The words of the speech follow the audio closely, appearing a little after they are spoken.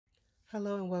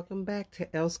Hello and welcome back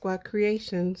to L Squad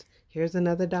Creations. Here's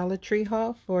another Dollar Tree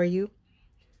haul for you.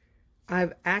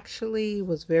 I've actually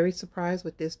was very surprised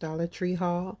with this Dollar Tree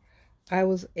haul. I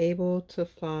was able to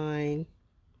find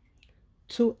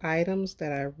two items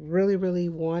that I really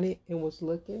wanted and was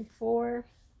looking for.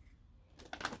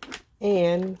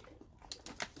 And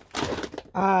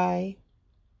I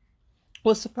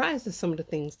was surprised at some of the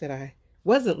things that I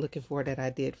wasn't looking for that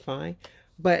I did find.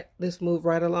 But let's move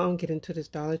right along, get into this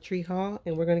Dollar Tree haul,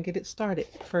 and we're going to get it started.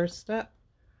 First up,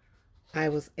 I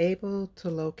was able to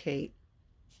locate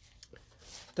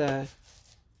the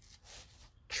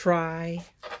Try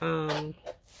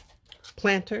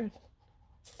planter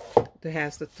that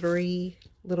has the three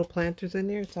little planters in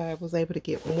there. So I was able to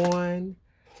get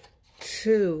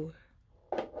two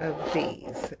of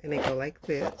these, and they go like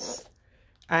this.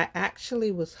 I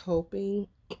actually was hoping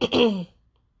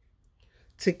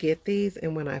to get these,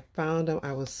 and when I found them,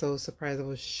 I was so surprised. I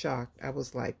was shocked. I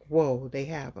was like, whoa, they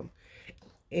have them.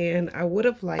 And I would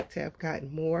have liked to have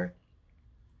gotten more,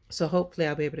 so hopefully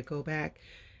I'll be able to go back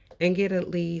and get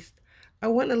at least, I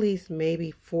want at least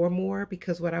maybe 4 more,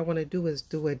 because what I want to do is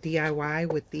do a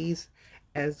DIY with these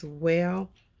as well.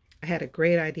 I had a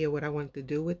great idea what I wanted to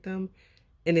do with them,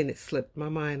 and then it slipped my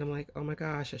mind. I'm like, oh my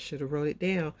gosh, I should have wrote it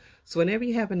down. So whenever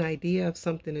you have an idea of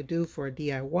something to do for a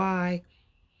DIY,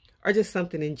 or just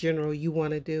something in general you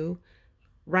want to do,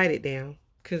 write it down.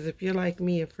 Because if you're like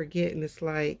me and forget, and it's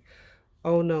like,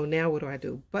 oh no, now what do I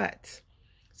do? But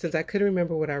since I couldn't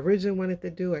remember what I originally wanted to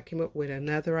do, I came up with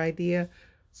another idea.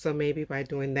 So maybe by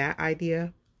doing that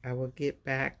idea, I will get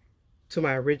back to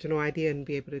my original idea and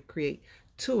be able to create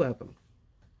 2 of them.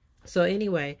 So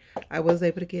anyway, I was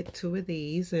able to get 2 of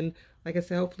these. And like I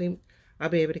said, hopefully I'll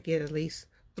be able to get at least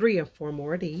 3 or 4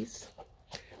 more of these.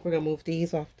 We're going to move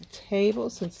these off the table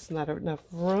since it's not enough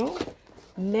room.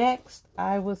 Next,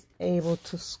 I was able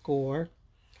to score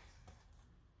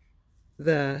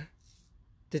the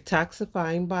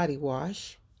Detoxifying Body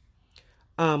Wash,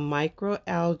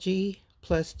 Microalgae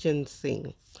plus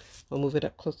Ginseng. I'll move it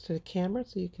up close to the camera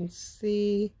so you can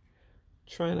see.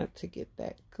 Try not to get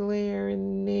that glare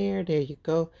in there. There you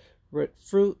go.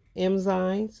 Fruit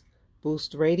enzymes,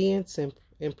 boost radiance, and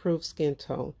improve skin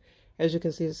tone. As you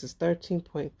can see, this is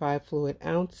 13.5 fluid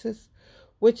ounces,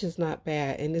 which is not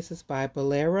bad. And this is by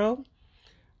Bolero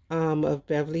of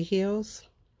Beverly Hills.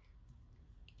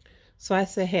 So I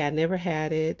said, hey, I never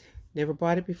had it, never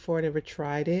bought it before, never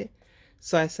tried it.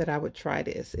 So I said I would try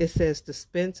this. It says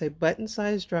dispense a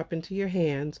button-sized drop into your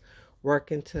hands,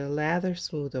 work into lather,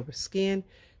 smooth over skin,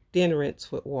 then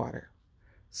rinse with water.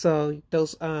 So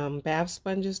those bath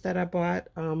sponges that I bought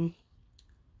a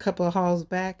couple of hauls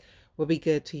back will be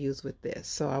good to use with this.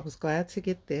 So I was glad to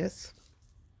get this.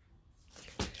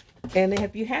 And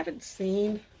if you haven't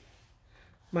seen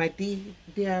my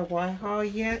DIY haul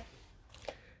yet,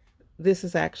 this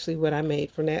is actually what I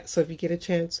made from that. So if you get a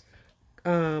chance,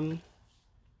 go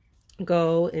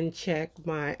and check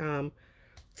my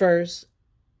first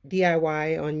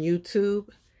DIY on YouTube,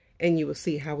 and you will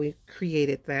see how we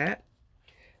created that.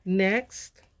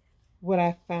 Next, what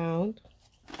I found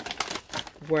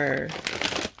were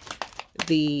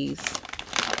these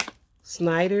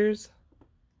Snyder's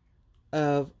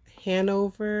of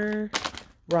Hanover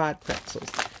rod pretzels.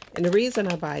 And the reason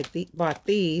I bought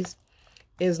these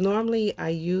is normally I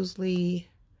usually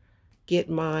get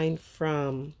mine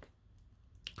from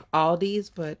Aldi's,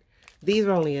 but these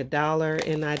are only $1,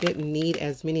 and I didn't need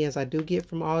as many as I do get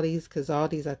from Aldi's, because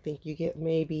Aldi's I think you get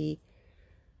maybe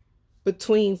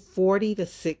between 40 to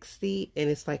 60, and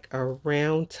it's like a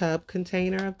round tub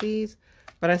container of these.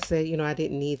 But I said, you know, I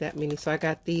didn't need that many, so I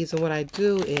got these. And what I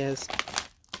do is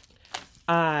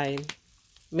I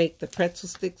make the pretzel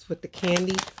sticks with the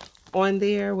candy on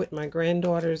there with my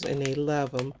granddaughters, and they love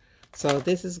them. So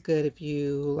this is good if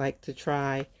you like to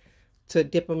try to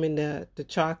dip them in the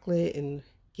chocolate and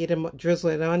get them,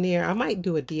 drizzle it on there. I might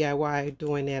do a DIY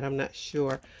doing that, I'm not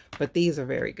sure, but these are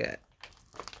very good.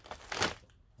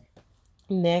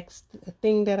 Next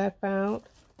thing that I found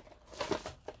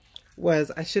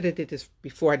was, I should have did this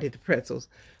before I did the pretzels,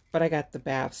 but I got the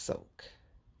bath soak.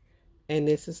 And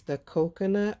this is the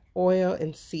coconut oil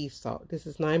and sea salt. This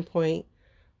is 9.8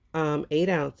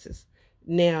 ounces.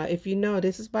 Now, if you know,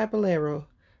 this is by Bolero,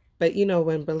 but you know,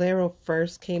 when Bolero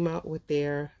first came out with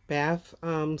their bath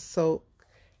soap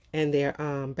and their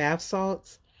bath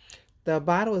salts, the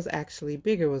bottle was actually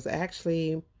bigger. It was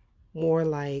actually more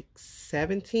like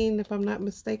 17, if I'm not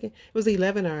mistaken. It was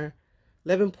 11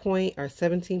 point or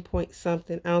 17 point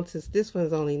something ounces. This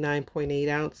one's only 9.8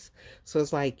 ounce, so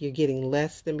it's like you're getting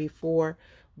less than before.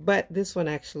 But this one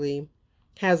actually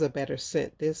has a better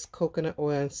scent. This coconut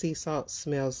oil and sea salt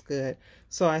smells good.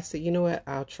 So I said, you know what?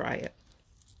 I'll try it.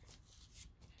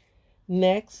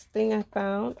 Next thing I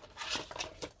found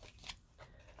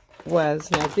was,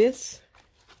 now this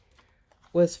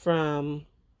was from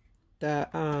the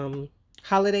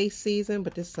holiday season,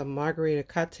 but this is a margarita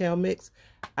cocktail mix.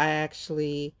 I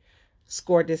actually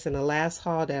scored this in the last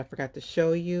haul that I forgot to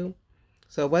show you.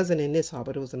 So it wasn't in this haul,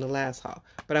 but it was in the last haul.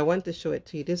 But I wanted to show it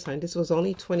to you this time. This was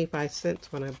only 25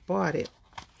 cents when I bought it.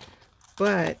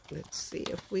 But let's see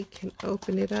if we can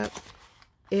open it up.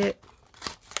 It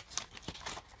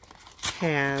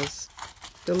has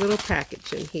the little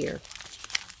package in here.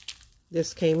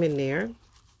 This came in there.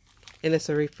 And it's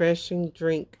a refreshing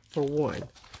drink for one.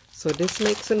 So this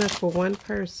makes enough for one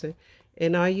person.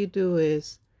 And all you do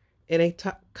is, in a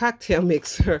cocktail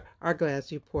mixer or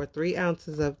glass, you pour 3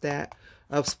 ounces of that,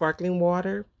 of sparkling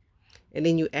water. And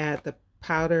then you add the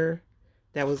powder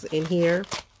that was in here.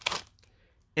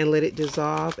 And let it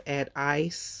dissolve, add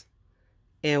ice.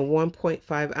 And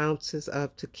 1.5 ounces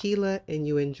of tequila, and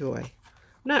you enjoy. I'm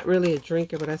not really a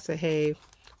drinker, but I said, hey,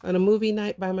 on a movie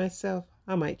night by myself,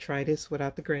 I might try this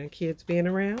without the grandkids being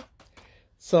around.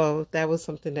 So that was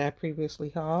something that I previously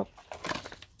hauled.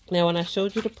 Now, when I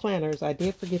showed you the planters, I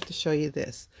did forget to show you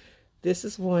this. This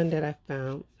is one that I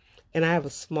found. And I have a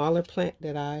smaller plant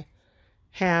that I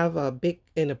have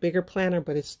in a bigger planter,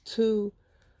 but it's too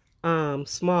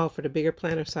small for the bigger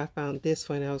planter. So I found this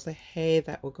one. I was like, hey,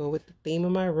 that will go with the theme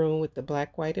of my room with the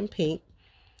black, white, and pink.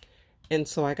 And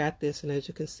so I got this. And as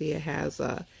you can see, it has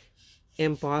a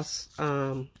embossed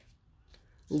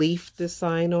leaf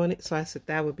design on it. So I said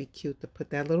that would be cute to put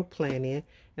that little plant in.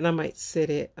 And I might sit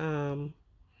it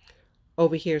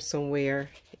over here somewhere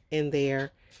in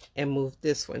there and move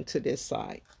this one to this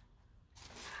side.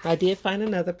 I did find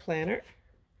another planter.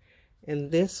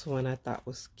 And this one I thought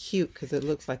was cute because it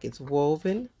looks like it's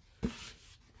woven.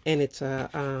 And it's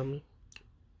a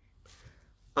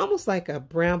almost like a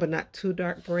brown, but not too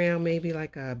dark brown. Maybe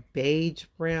like a beige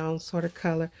brown sort of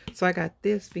color. So I got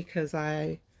this because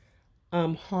I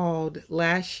hauled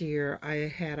last year.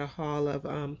 I had a haul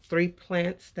of 3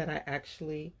 plants that I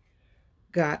actually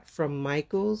got from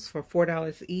Michael's for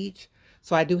 $4 each.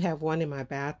 So I do have one in my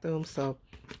bathroom. So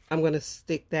I'm going to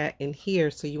stick that in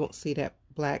here so you won't see that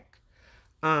black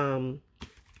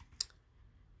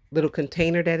little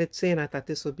container that it's in. I thought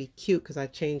this would be cute because I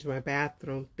changed my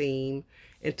bathroom theme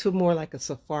into more like a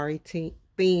safari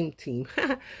theme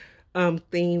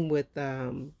theme with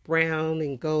brown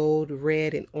and gold,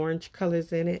 red and orange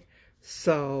colors in it.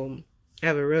 So I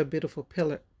have a real beautiful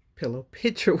pillow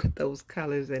picture with those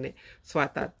colors in it. So I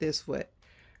thought this would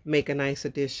make a nice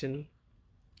addition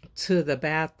to the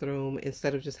bathroom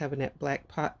instead of just having that black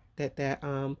pot that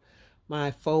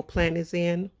my faux plant is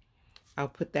in. I'll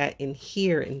put that in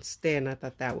here instead, and I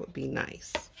thought that would be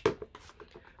nice.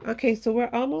 Okay, so we're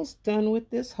almost done with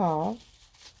this haul.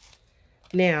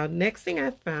 Now, next thing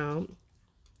I found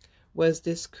was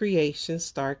this Creation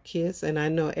Star Kiss, and I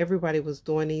know everybody was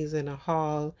doing these in a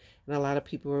haul, and a lot of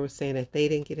people were saying that they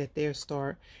didn't get at their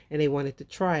store and they wanted to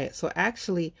try it. So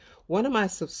actually, one of my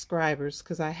subscribers,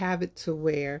 because I have it to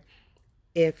where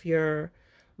if you're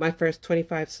my first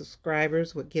 25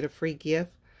 subscribers would get a free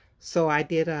gift. So I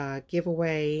did a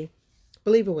giveaway, I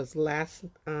believe it was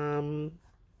not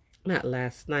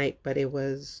last night, but it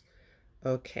was,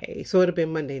 okay, so it would have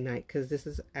been Monday night because this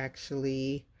is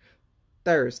actually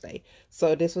Thursday.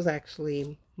 So this was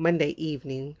actually Monday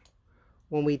evening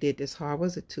when we did this haul.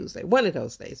 Was it Tuesday? One of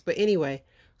those days. But anyway,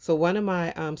 so one of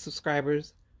my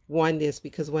subscribers won this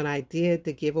because when I did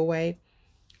the giveaway,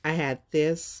 I had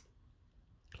this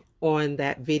on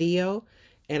that video.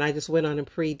 And I just went on and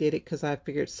pre-did it because I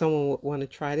figured someone would want to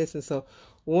try this. And so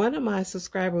one of my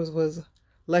subscribers was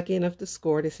lucky enough to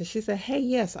score this. And she said, hey,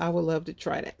 yes, I would love to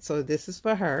try that. So this is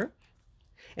for her.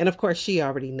 And of course, she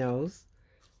already knows.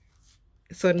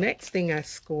 So next thing I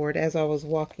scored as I was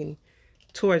walking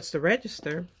towards the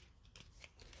register,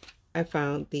 I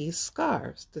found these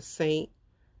scarves, the St.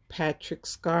 Patrick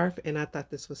scarf. And I thought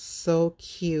this was so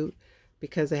cute,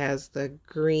 because it has the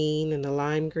green and the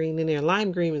lime green in there.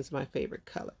 Lime green is my favorite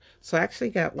color. So I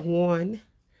actually got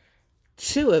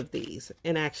 2 of these.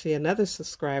 And actually another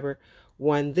subscriber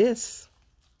won this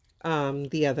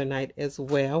the other night as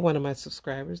well. One of my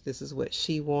subscribers, this is what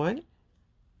she won.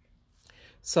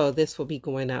 So this will be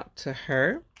going out to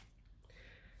her.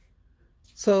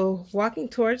 So walking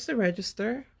towards the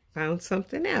register, found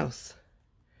something else.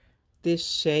 This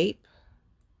shape,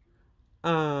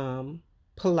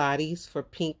 Pilates for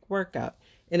pink workout,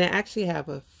 and it actually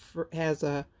has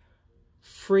a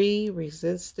free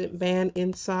resistant band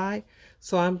inside.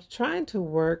 So I'm trying to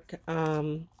work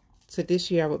So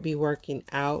this year I would be working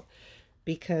out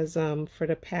because for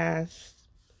the past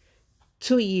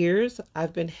 2 years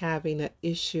I've been having an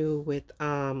issue with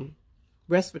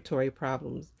respiratory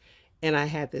problems, and I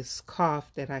had this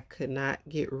cough that I could not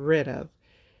get rid of.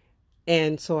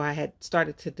 And so I had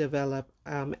started to develop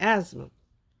asthma.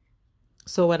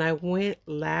 So when I went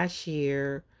last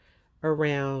year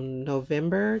around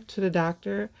November to the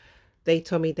doctor, they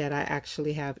told me that I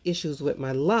actually have issues with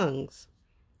my lungs.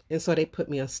 And so they put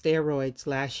me on steroids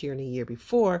last year and the year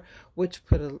before, which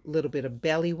put a little bit of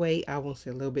belly weight. I won't say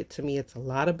a little bit, to me, it's a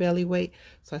lot of belly weight.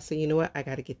 So I said, you know what? I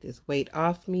got to get this weight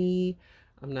off me.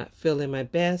 I'm not feeling my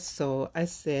best. So I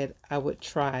said I would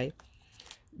try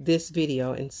this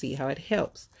video and see how it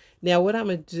helps. Now, what I'm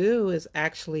going to do is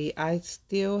actually, I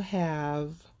still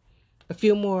have a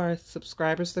few more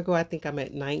subscribers to go. I think I'm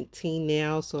at 19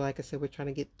 now. So like I said, we're trying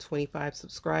to get 25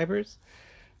 subscribers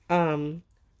to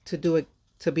do it,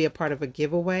 to be a part of a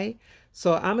giveaway.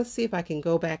 So I'm gonna see if I can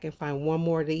go back and find one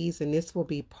more of these, and this will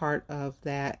be part of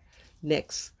that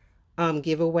next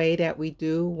giveaway that we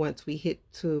do once we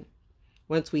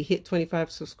hit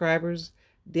 25 subscribers.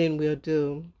 Then we'll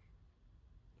do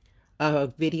a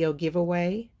video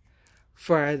giveaway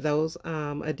for those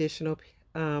additional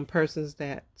persons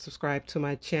that subscribe to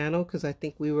my channel, because I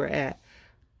think we were at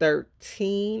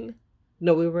 13.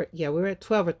 No, we were at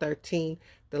 12 or 13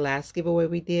 the last giveaway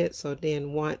we did. So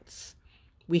then once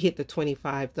we hit the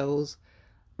 25, those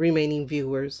remaining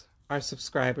viewers, our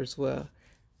subscribers, will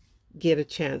get a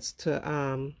chance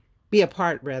to be a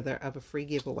part, rather, of a free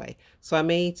giveaway. So I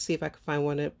may see if I can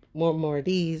find one more of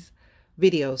these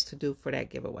videos to do for that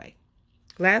giveaway.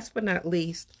 Last but not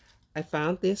least, I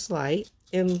found this light.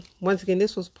 And once again,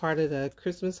 this was part of the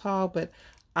Christmas haul, but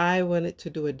I wanted to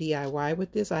do a DIY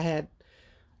with this. I had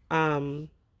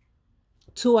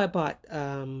two I bought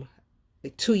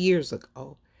like 2 years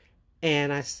ago,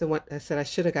 and I said I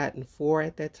should have gotten 4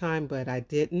 at that time, but I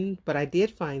didn't. But I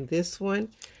did find this one,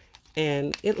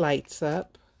 and it lights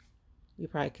up. You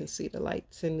probably can see the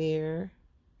lights in there.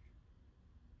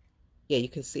 Yeah, you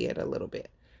can see it a little bit.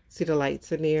 See the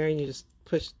lights in there, and you just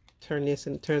turn this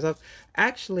and it turns off.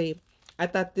 Actually, I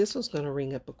thought this was going to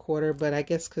ring up a quarter, but I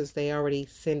guess because they already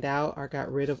sent out or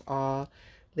got rid of all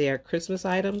their Christmas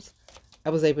items, I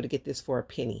was able to get this for a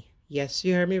penny. Yes,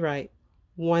 you heard me right.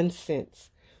 1 cent,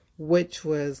 which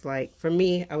was like, for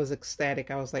me, I was ecstatic.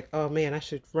 I was like, oh man, I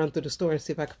should run through the store and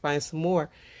see if I could find some more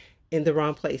in the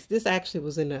wrong place. This actually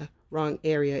was in the wrong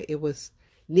area. It was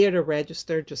near the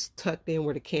register, just tucked in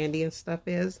where the candy and stuff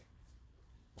is.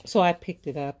 So I picked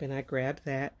it up and I grabbed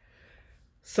that.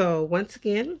 So once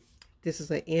again, this is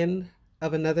the end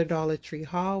of another Dollar Tree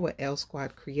haul with L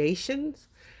Squad Creations.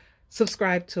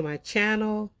 Subscribe to my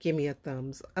channel, give me a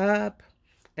thumbs up,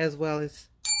 as well as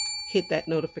hit that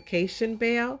notification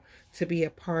bell to be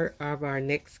a part of our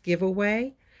next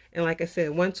giveaway. And like I said,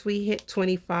 once we hit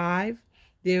 25,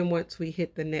 then once we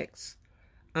hit the next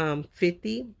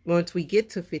 50, once we get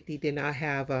to 50, then I'll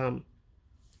have a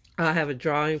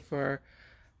drawing for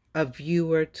a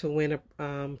viewer to win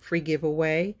a free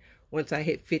giveaway. Once I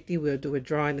hit 50, we'll do a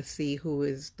drawing to see who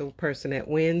is the person that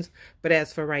wins. But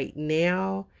as for right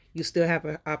now, you still have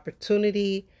an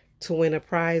opportunity to win a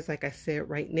prize. Like I said,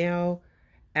 right now,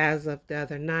 as of the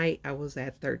other night, I was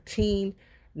at 13.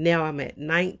 Now I'm at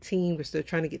 19. We're still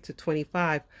trying to get to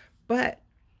 25. But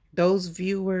those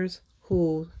viewers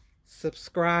who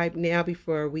subscribe now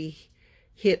before we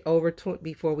hit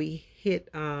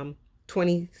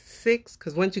 26,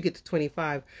 because once you get to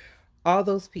 25, all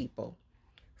those people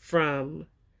from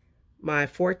my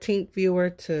 14th viewer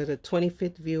to the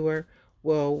 25th viewer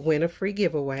will win a free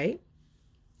giveaway.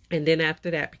 And then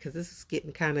after that, because this is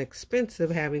getting kind of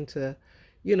expensive having to,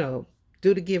 you know,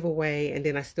 do the giveaway, and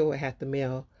then I still would have to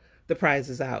mail the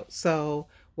prizes out. So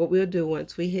what we'll do,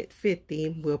 once we hit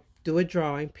 50, we'll do a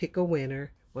drawing, pick a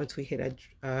winner. Once we hit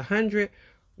 100,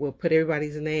 we'll put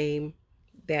everybody's name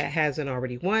that hasn't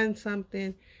already won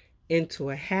something into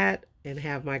a hat and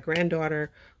have my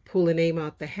granddaughter pull a name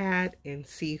out the hat and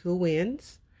see who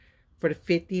wins for the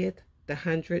 50th, the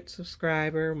 100th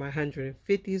subscriber, my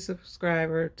 150th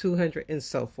subscriber, 200, and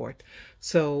so forth.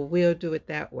 So we'll do it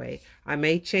that way. I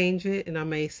may change it, and I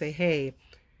may say, hey,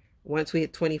 once we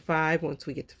hit 25, once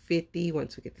we get to 50,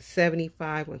 once we get to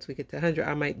 75, once we get to 100,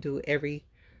 I might do every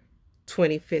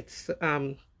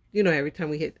 25th, you know, every time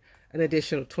we hit an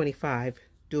additional 25,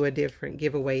 do a different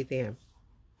giveaway then.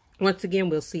 Once again,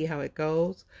 we'll see how it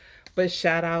goes. But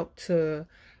shout out to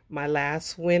my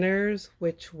last winners,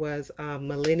 which was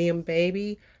Millennium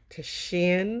Baby,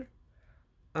 Tashin.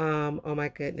 Oh my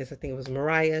goodness, I think it was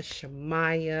Mariah,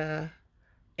 Shamaya,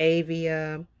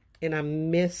 Avia, and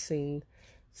I'm missing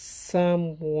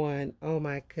someone. Oh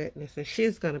my goodness. And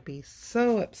she's going to be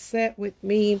so upset with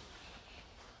me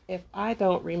if I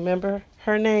don't remember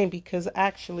her name, because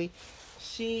actually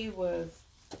she was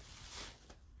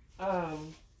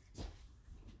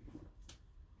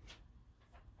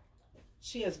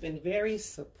she has been very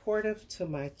supportive to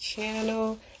my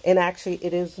channel, and actually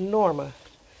it is Norma.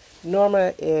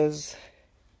 Norma is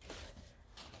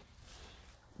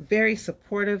very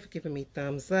supportive, giving me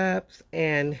thumbs up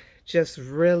and just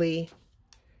really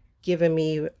giving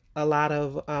me a lot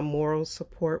of moral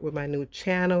support with my new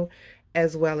channel,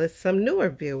 as well as some newer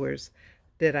viewers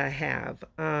that I have.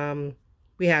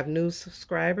 We have new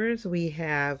subscribers. We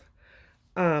have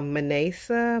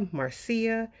Manasa,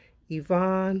 Marcia,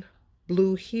 Yvonne,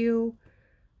 Blue Hue,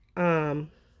 Cosmos,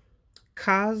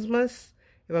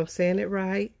 if I'm saying it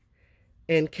right,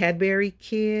 and Cadbury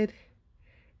Kid.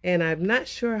 And I'm not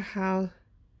sure how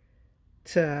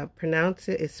to pronounce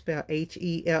it. It's spelled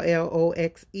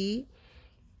Helloxe.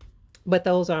 But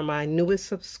those are my newest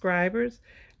subscribers.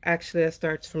 Actually, that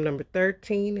starts from number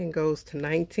 13 and goes to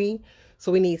 19.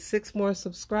 So we need 6 more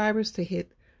subscribers to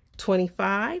hit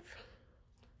 25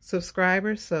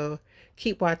 subscribers. So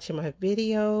keep watching my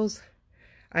videos.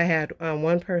 I had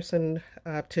one person,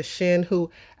 Tashin,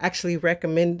 who actually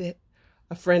recommended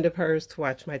a friend of hers to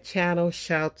watch my channel.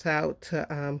 Shouts out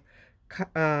to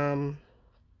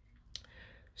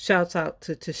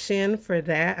Tashin for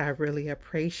that. I really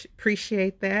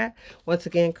appreciate that. Once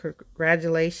again,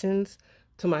 congratulations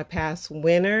to my past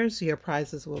winners. Your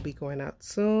prizes will be going out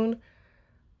soon.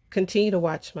 Continue to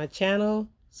watch my channel,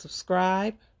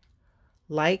 subscribe,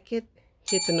 like it,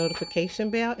 hit the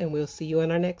notification bell, and we'll see you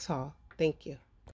in our next haul. Thank you.